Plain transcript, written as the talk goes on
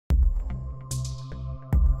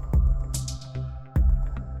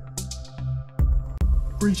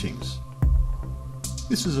Greetings.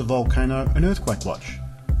 This is a Volcano and Earthquake Watch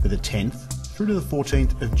for the 10th through to the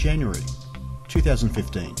 14th of January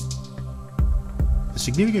 2015. The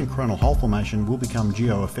significant Coronal Hole formation will become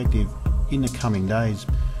geo-effective in the coming days,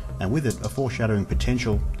 and with it a foreshadowing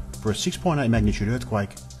potential for a 6.8 magnitude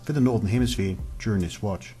earthquake for the Northern Hemisphere during this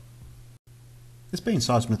watch. It's been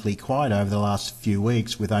seismically quiet over the last few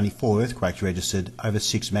weeks, with only 4 earthquakes registered over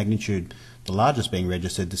 6 magnitude, the largest being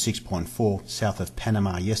registered to 6.4 south of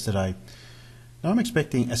Panama yesterday. Now I'm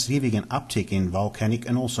expecting a significant uptick in volcanic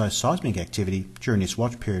and also seismic activity during this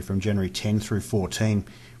watch period from January 10 through 14,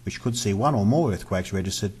 which could see 1 or more earthquakes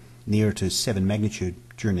registered nearer to 7 magnitude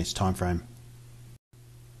during this time frame.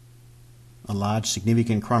 A large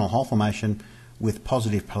significant coronal hole formation with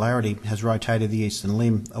positive polarity has rotated the eastern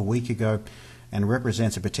limb a week ago and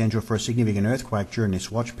represents a potential for a significant earthquake during this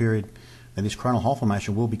watch period. And this coronal hole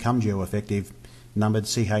formation will become geo-effective, numbered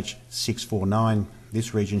CH649.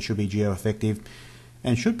 This region should be geo-effective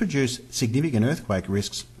and should produce significant earthquake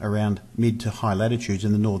risks around mid to high latitudes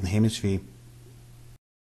in the Northern Hemisphere.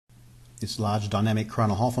 This large dynamic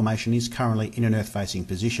coronal hole formation is currently in an earth-facing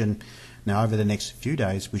position. Now over the next few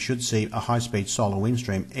days we should see a high-speed solar wind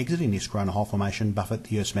stream exiting this coronal hole formation buffet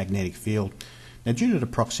the Earth's magnetic field. Now due to the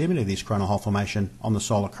proximity of this coronal hole formation on the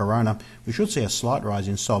solar corona, we should see a slight rise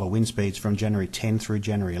in solar wind speeds from January 10 through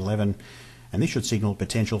January 11, and this should signal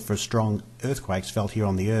potential for strong earthquakes felt here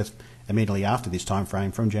on the Earth immediately after this time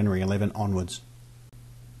frame from January 11 onwards.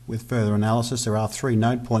 With further analysis, there are 3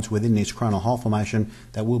 node points within this coronal hole formation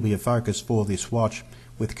that will be a focus for this watch,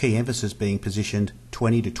 with key emphasis being positioned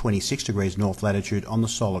 20 to 26 degrees north latitude on the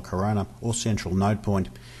solar corona or central node point.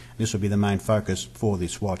 This will be the main focus for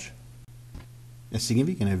this watch. A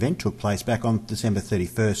significant event took place back on December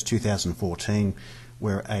 31st, 2014,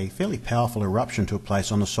 where a fairly powerful eruption took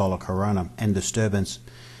place on the solar corona and disturbance.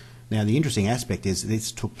 Now the interesting aspect is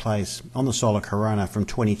this took place on the solar corona from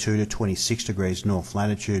 22 to 26 degrees north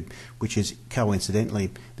latitude, which is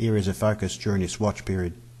coincidentally the areas of focus during this watch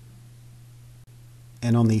period.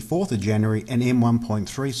 And on the 4th of January, an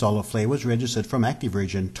M1.3 solar flare was registered from active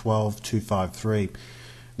region 12253.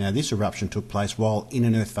 Now this eruption took place while in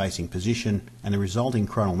an Earth-facing position, and the resulting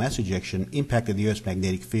coronal mass ejection impacted the Earth's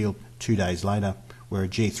magnetic field 2 days later, where a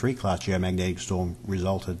G3 class geomagnetic storm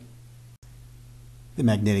resulted. The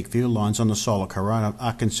magnetic field lines on the solar corona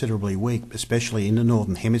are considerably weak, especially in the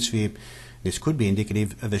Northern Hemisphere. This could be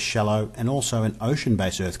indicative of a shallow and also an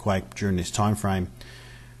ocean-based earthquake during this time frame.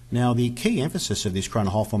 Now the key emphasis of this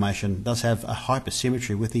coronal hole formation does have a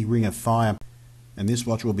hypersymmetry with the ring of fire, and this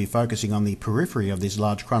watch will be focusing on the periphery of this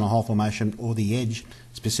large coronal hole formation, or the edge,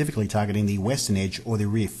 specifically targeting the western edge or the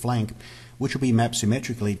rear flank, which will be mapped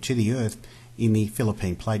symmetrically to the Earth in the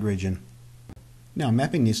Philippine Plate region. Now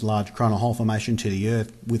mapping this large coronal hole formation to the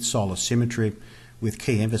Earth with solar symmetry, with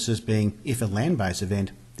key emphasis being, if a land-based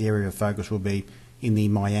event, the area of focus will be in the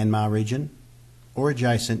Myanmar region or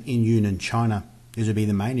adjacent in Yunnan, China. These will be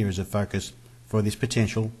the main areas of focus for this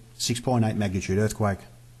potential 6.8 magnitude earthquake.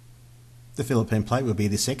 The Philippine Plate will be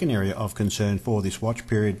the second area of concern for this watch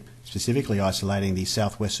period, specifically isolating the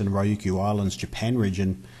Southwestern Ryukyu Islands, Japan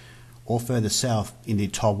region, or further south in the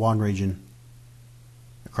Taiwan region.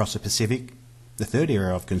 Across the Pacific, the third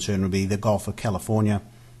area of concern will be the Gulf of California.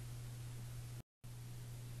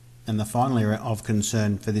 And the final area of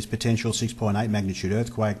concern for this potential 6.8 magnitude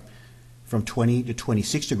earthquake from 20 to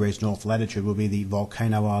 26 degrees north latitude will be the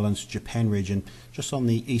Volcano Islands, Japan region, just on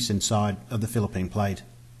the eastern side of the Philippine Plate.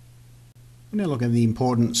 We'll now look at the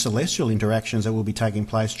important celestial interactions that will be taking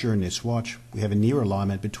place during this watch. We have a near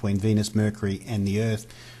alignment between Venus, Mercury and the Earth,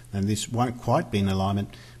 and this won't quite be in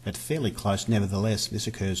alignment, but fairly close nevertheless. This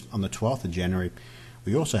occurs on the 12th of January.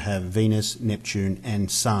 We also have Venus, Neptune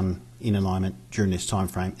and Sun in alignment during this time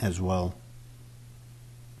frame as well.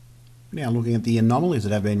 Now looking at the anomalies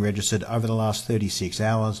that have been registered over the last 36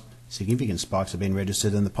 hours, significant spikes have been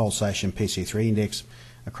registered in the pulsation PC3 index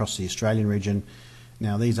across the Australian region.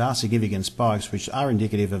 Now these are significant spikes which are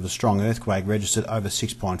indicative of a strong earthquake registered over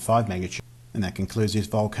 6.5 magnitude. And that concludes this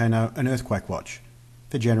Volcano and Earthquake Watch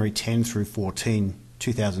for January 10 through 14,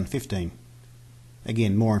 2015.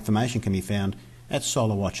 Again, more information can be found at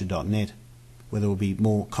solarwatcher.net, where there will be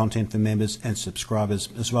more content for members and subscribers,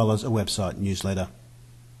 as well as a website newsletter.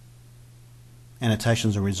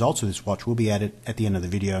 Annotations and results of this watch will be added at the end of the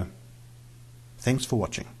video. Thanks for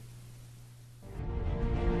watching.